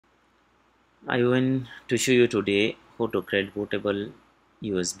I want to show you today how to create bootable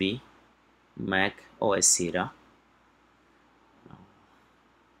USB Mac OS Sierra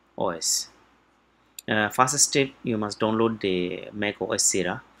OS. First step, you must download the Mac OS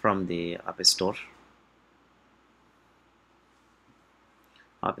Sierra from the App Store.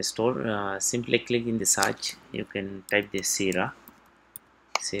 Simply click in the search. You can type the Sierra.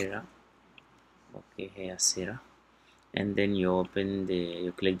 Okay, here Sierra, and then you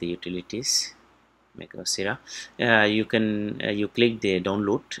click the utilities. MacOS Sierra. You click the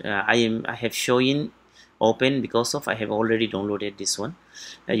download. I have shown open because of I have already downloaded this one.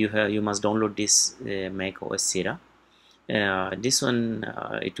 You must download this macOS Sierra. This one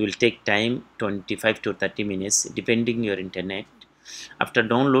it will take time 25 to 30 minutes depending your internet. After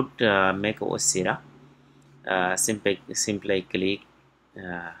download macOS Sierra, simply click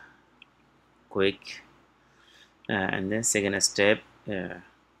uh, quick, and then second step,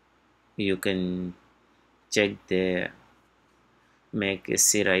 you can check the Mac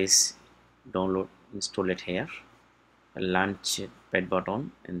Sierra is download install it here, launch pad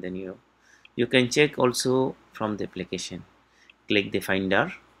button, and then you can check also from the application. Click the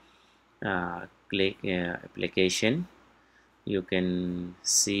finder, click application. You can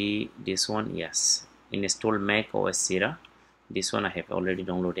see this one. Yes, install Mac OS Sierra. This one I have already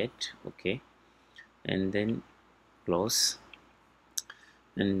downloaded. Okay, and then close,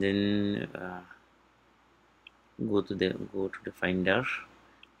 and then go to the finder,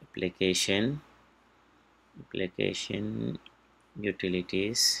 application,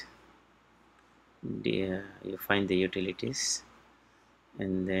 utilities. You find the utilities,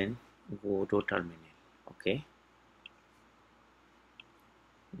 and then go to terminal. Okay,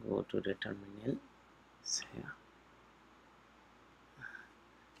 go to the terminal. So,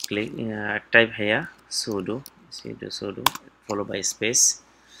 click type here sudo followed by space,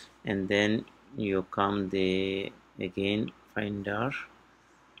 and then you come the again finder,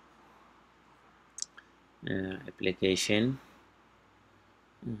 application,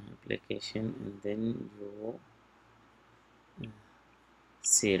 and then you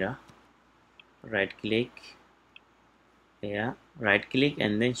Sierra, right click here,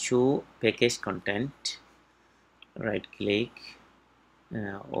 and then show package content, right click,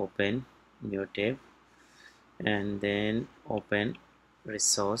 open new tab, and then open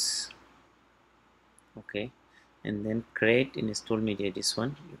resource. Okay, and then create install media, this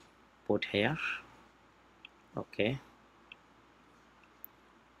one you put here. Okay,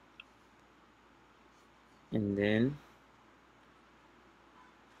 and then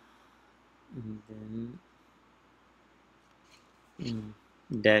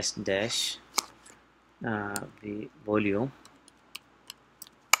dash the volume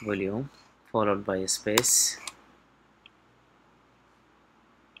followed by a space,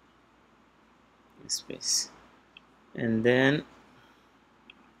 and then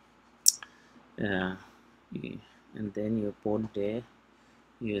you put the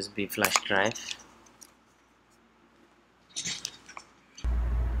USB flash drive,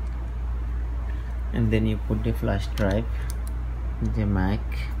 and then you put the flash drive, the Mac,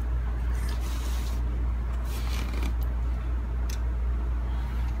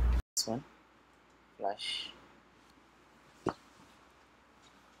 this one flash,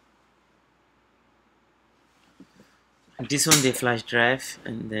 this one the flash drive,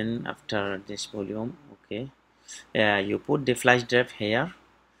 and then after this volume, okay, you put the flash drive here.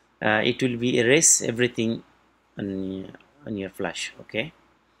 It will be erase everything on your flash. Okay,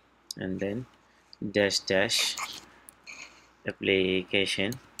 and then dash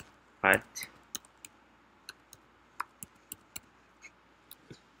application path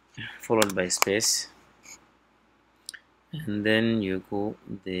followed by space, and then you go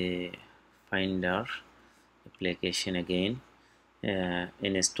the finder, application again,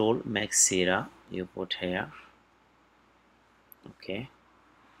 install Mac Sierra, you put here. Okay,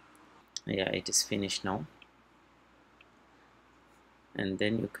 yeah, it is finished now, and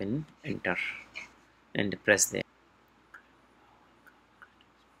then you can enter and press there,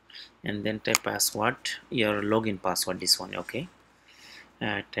 and then type password, your login password, this one. Okay,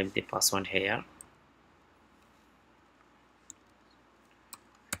 type the password here.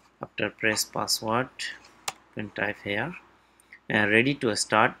 After press password, you can type here. Ready to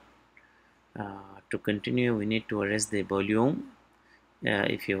start. To continue, we need to erase the volume.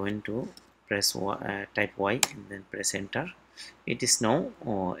 If you want to press type Y and then press enter. It is now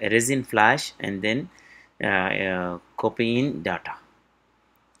erasing flash, and then copying data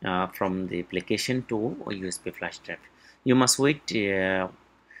from the application to a USB flash drive. You must wait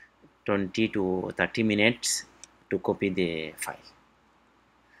 20 to 30 minutes to copy the file.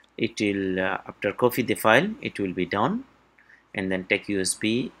 it will after copy the file it will be done, and then take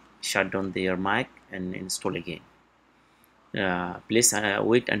USB, shut down your Mac and install again. Please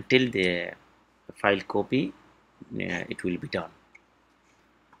wait until the file copy it will be done.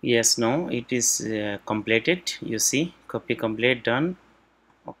 Yes, now it is completed. You see, copy complete, done.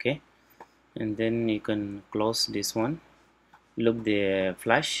 Okay, and then you can close this one. Look the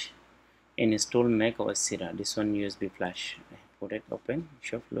flash and install MacOS Sierra. This one USB flash. Put it open.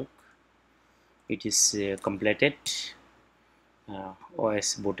 Shop look. It is completed.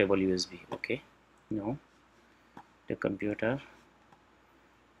 OS bootable USB. Okay. Now the computer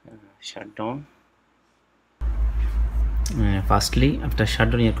shut down. Firstly, after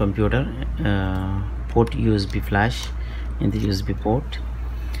shut down your computer, put USB flash in the USB port,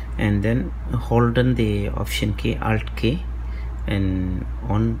 and then hold on the option key, alt key, and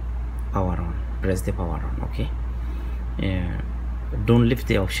on power on. Press the power on. Okay. Don't lift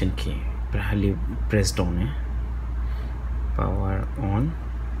the option key. Press down. Power on,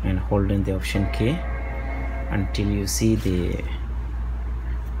 and hold in the option key until you see the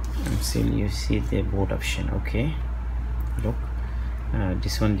boot option. Okay. Look,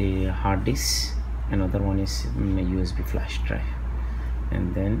 this one the hard disk, another one is USB flash drive,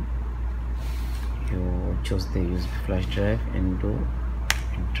 and then you choose the USB flash drive and do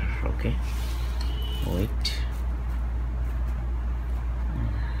enter. Okay, wait.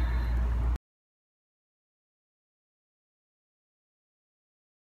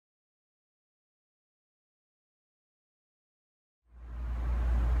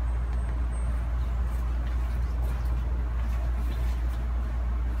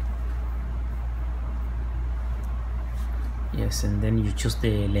 Yes, and then you choose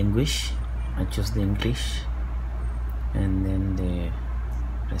the language. I choose the English, and then the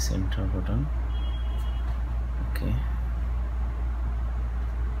press enter button. Okay.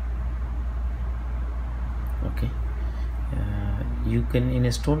 Okay. You can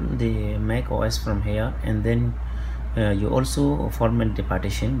install the Mac OS from here, and then you also format the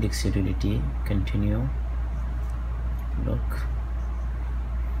partition, disk utility, continue. Look.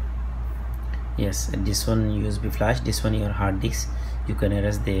 Yes, this one USB flash, this one your hard disk. You can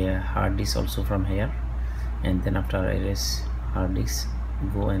erase the hard disk also from here, and then after erase hard disk,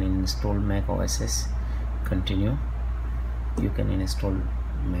 go and install Mac OS. Continue. You can install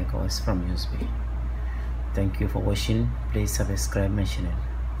Mac OS from USB. Thank you for watching. Please subscribe my channel.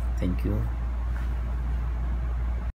 Thank you.